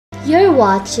You're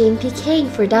watching Pking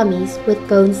for Dummies with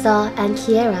Bonesaw and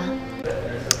Kierra.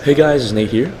 Hey guys, it's Nate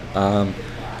here.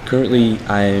 Currently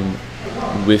I'm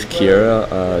with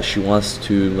Kierra. She wants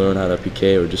to learn how to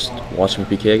PK or just watch me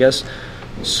PK, I guess.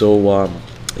 So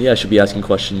yeah, I should be asking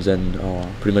questions and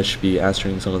pretty much be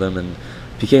answering some of them and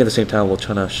PKing at the same time while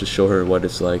trying to just show her what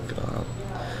it's like.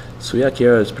 So yeah,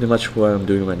 Kierra, it's pretty much what I'm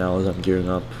doing right now is I'm gearing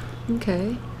up.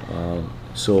 Okay.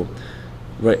 So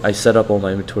right, I set up all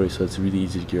my inventory so it's really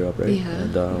easy to gear up, right? Yeah.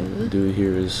 And what we do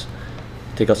here is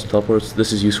take out some teleports.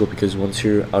 This is useful because once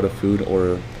you're out of food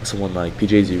or someone like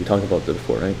PJs you, we talked about that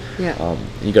before, right? Yeah.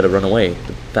 You got to run away.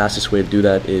 The fastest way to do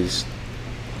that is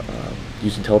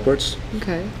using teleports.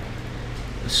 Okay.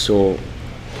 So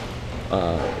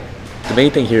the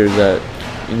main thing here is that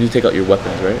you need to take out your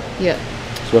weapons, right? Yeah.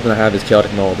 So the weapon I have is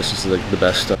Chaotic Null. This is like the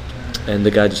best. And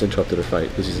the guy just interrupted our fight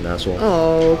because he's an asshole.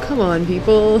 Oh, come on,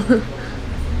 people.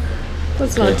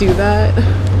 Let's not do that.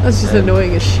 That's just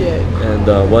annoying as shit. And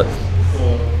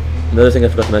another thing I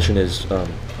forgot to mention is a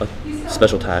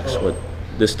special tax. What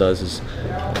this does is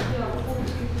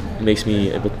it makes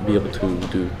me be able to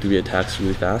do 3 attacks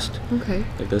really fast. Okay.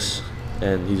 Like this,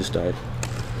 and he just died.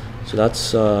 So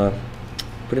that's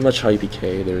pretty much how you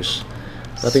PK. There's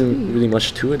nothing really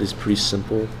much to it. It's pretty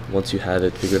simple once you have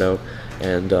it figured out.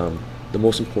 And the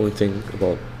most important thing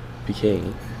about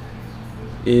PKing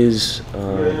is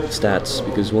stats,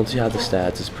 because once you have the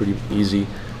stats, it's pretty easy.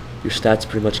 Your stats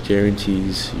pretty much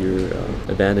guarantees your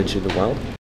advantage in the wild.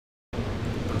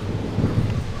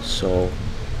 So,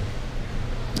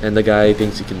 and the guy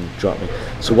thinks he can drop me.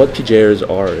 So what PJers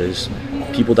are is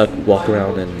people that walk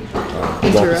around and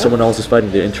while someone else is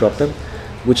fighting, they interrupt them,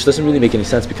 which doesn't really make any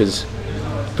sense because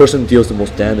the person who deals the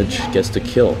most damage gets the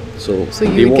kill. So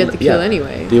you would get the kill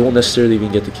anyway. They won't necessarily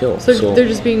even get the kill. So they're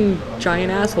just being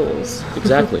giant assholes.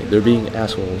 Exactly, they're being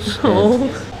assholes. Oh.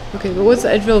 Okay, but what's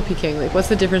Edgeville Pking? Like, what's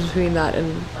the difference between that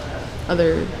and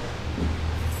other?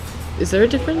 Is there a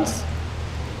difference?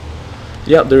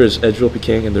 Yeah, there is Edgeville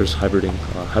Pking and there's hybriding.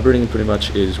 Hybriding pretty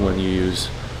much is when you use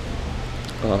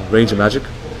range of magic.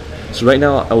 So right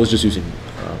now I was just using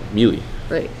melee.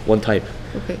 Right. One type.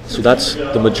 Okay. So that's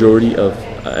the majority of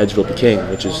Edgeville Pking,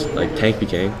 which is like tank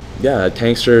Pking. Yeah,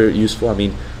 tanks are useful. I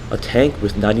mean, a tank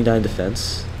with 99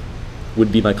 defense would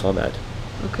be my combat.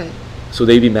 Okay. So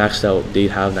they'd be maxed out.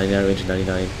 They'd have 99 range and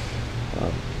 99.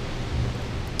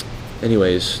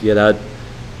 Anyways, yeah, that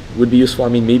would be useful. I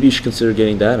mean, maybe you should consider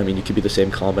getting that. I mean, you could be the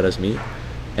same combat as me,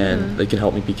 and they can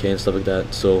help me PK and stuff like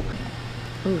that. So.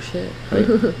 Oh shit.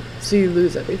 Right? So you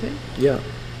lose everything? Yeah.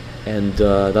 And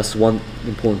that's one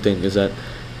important thing is that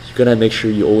you're gonna make sure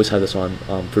you always have this on.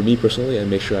 For me personally, I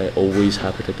make sure I always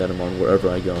have Protect Item on wherever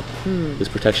I go. This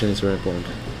protection is very important.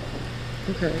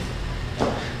 Okay.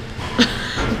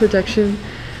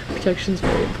 Protection's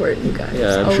very important, you guys.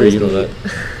 Yeah, I'm sure you know that.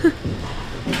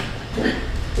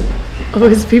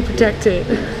 Always be protected.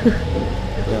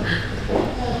 Yeah.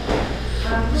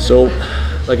 So,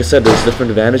 like I said, there's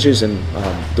different advantages, and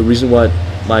the reason why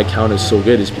my account is so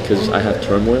good is because I have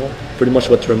Turmoil. Pretty much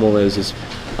what Turmoil is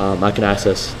I can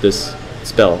access this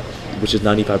spell, which is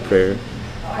 95 prayer.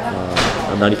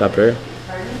 95 prayer,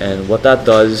 and what that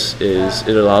does is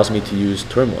it allows me to use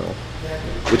Turmoil,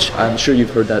 which I'm sure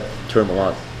you've heard that term a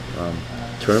lot.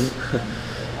 Okay.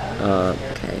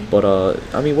 But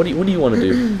I mean, what do you want to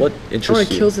do? What interests you? I want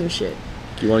to kill some shit.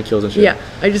 You want to kill some shit? Yeah,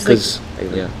 I just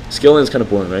Skilling is kind of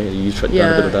boring, right? You tried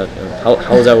done a bit of that. How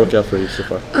has that worked out for you so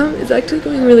far? It's actually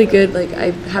going really good. Like,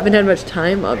 I haven't had much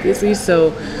time, obviously,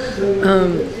 so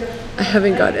I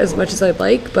haven't got as much as I'd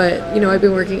like. But you know, I've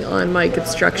been working on my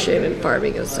construction and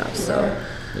farming and stuff. So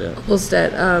almost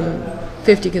at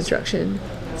 50 construction.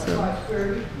 So.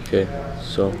 Okay,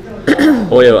 so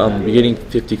oh yeah, you're getting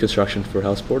 50 construction for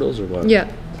house portals or what?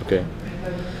 Yeah. Okay.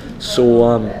 So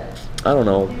I don't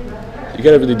know. You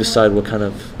gotta really decide what kind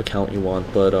of account you want,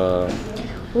 but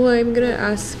well, I'm gonna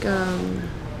ask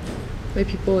my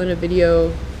people in a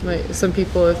video, some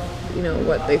people, if you know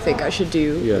what they think I should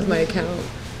do with my account,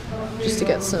 just to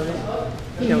get some,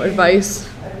 you know, advice,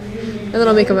 and then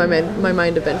I'll make up my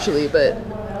mind eventually. But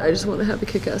I just want to have a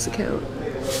kick-ass account.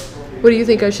 What do you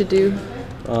think I should do?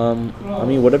 I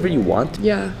mean, whatever you want.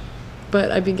 Yeah, but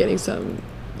I've been getting some,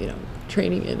 you know,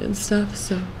 training in and stuff,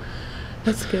 so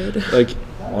that's good. Like,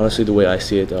 honestly, the way I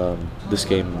see it, this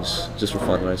game is just for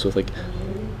fun, right? So it's like,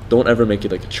 don't ever make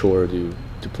it like a chore to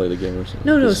play the game or something.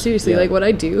 No, seriously. Yeah. Like, what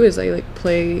I do is I like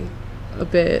play a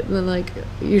bit, and then like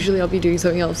usually I'll be doing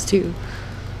something else too.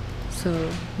 So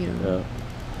you know. Yeah.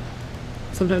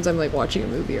 Sometimes I'm like watching a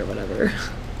movie or whatever.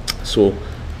 So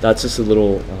that's just a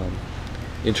little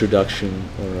introduction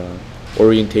or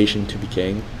orientation to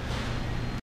PKing.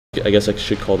 I guess I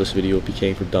should call this video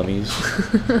Pking for Dummies.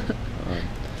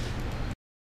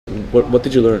 What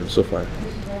did you learn so far?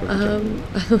 I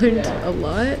learned a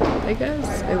lot, I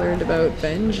guess. I learned about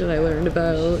bench and I learned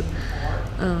about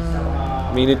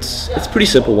I mean, it's pretty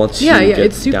simple once yeah, you get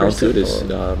it's super down to it.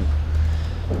 simple.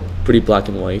 It's pretty black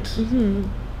and white. Mm-hmm.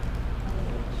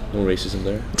 No racism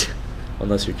there,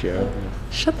 unless you're Kierra.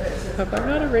 Shut the fuck up! I'm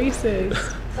not a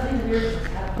racist.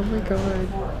 Oh my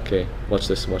god. Okay, watch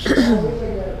this. Watch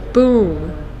this.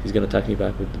 Boom. He's gonna attack me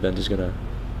back, but the bench is gonna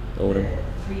own him.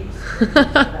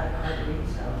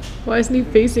 Why isn't he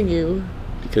facing you?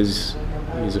 Because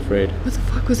he's afraid. What the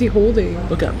fuck was he holding?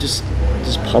 Look, I'm just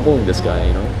pummeling this guy,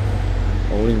 you know,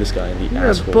 owning this guy in the You're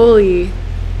asshole. a bully.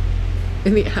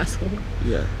 In the asshole.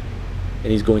 Yeah,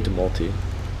 and he's going to multi.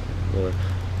 Or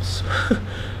so,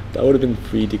 that would have been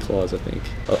 3 declaws, I think.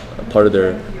 A part of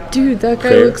their Dude, that guy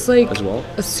prayer looks like as well.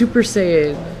 a Super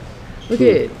Saiyan. Look Who?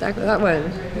 at it, that one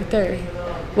right there.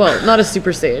 Well, not a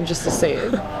Super Saiyan, just a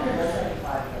Saiyan.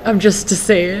 I'm just a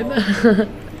Saiyan.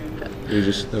 You're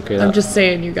just okay. I'm just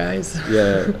saying, you guys.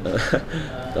 Yeah,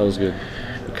 that was good.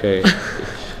 Okay.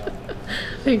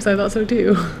 Thanks, I thought so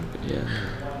too. Yeah.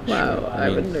 Wow, Sure.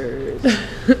 I'm a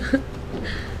nerd.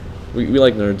 We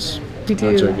like nerds. We do.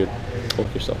 Nerds are good.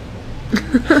 Fuck yourself.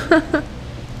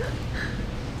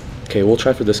 Okay, we'll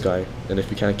try for this guy, and if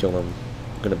we can't kill him,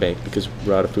 I'm gonna bank because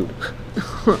we're out of food.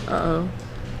 Uh-oh.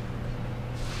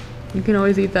 You can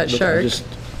always eat that Look, shark. just...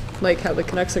 Like how the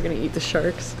Canucks are gonna eat the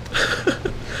sharks.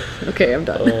 Okay, I'm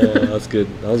done. Oh, that's good.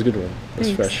 That was a good one. That's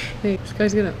Thanks. fresh. Thanks. This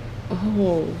guy's gonna...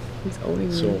 Oh, he's owning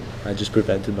me. So, I just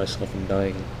prevented myself from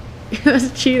dying.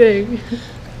 That's cheating.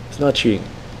 It's not cheating.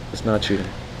 It's not cheating.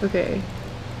 Okay.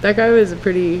 That guy was a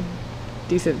pretty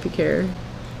decent Pking.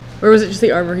 Or was it just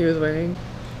the armor he was wearing?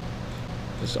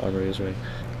 This armor is right.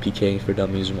 Pking for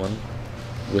Dummies 1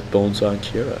 with Bonesaw and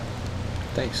Kierra.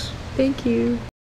 Thanks. Thank you.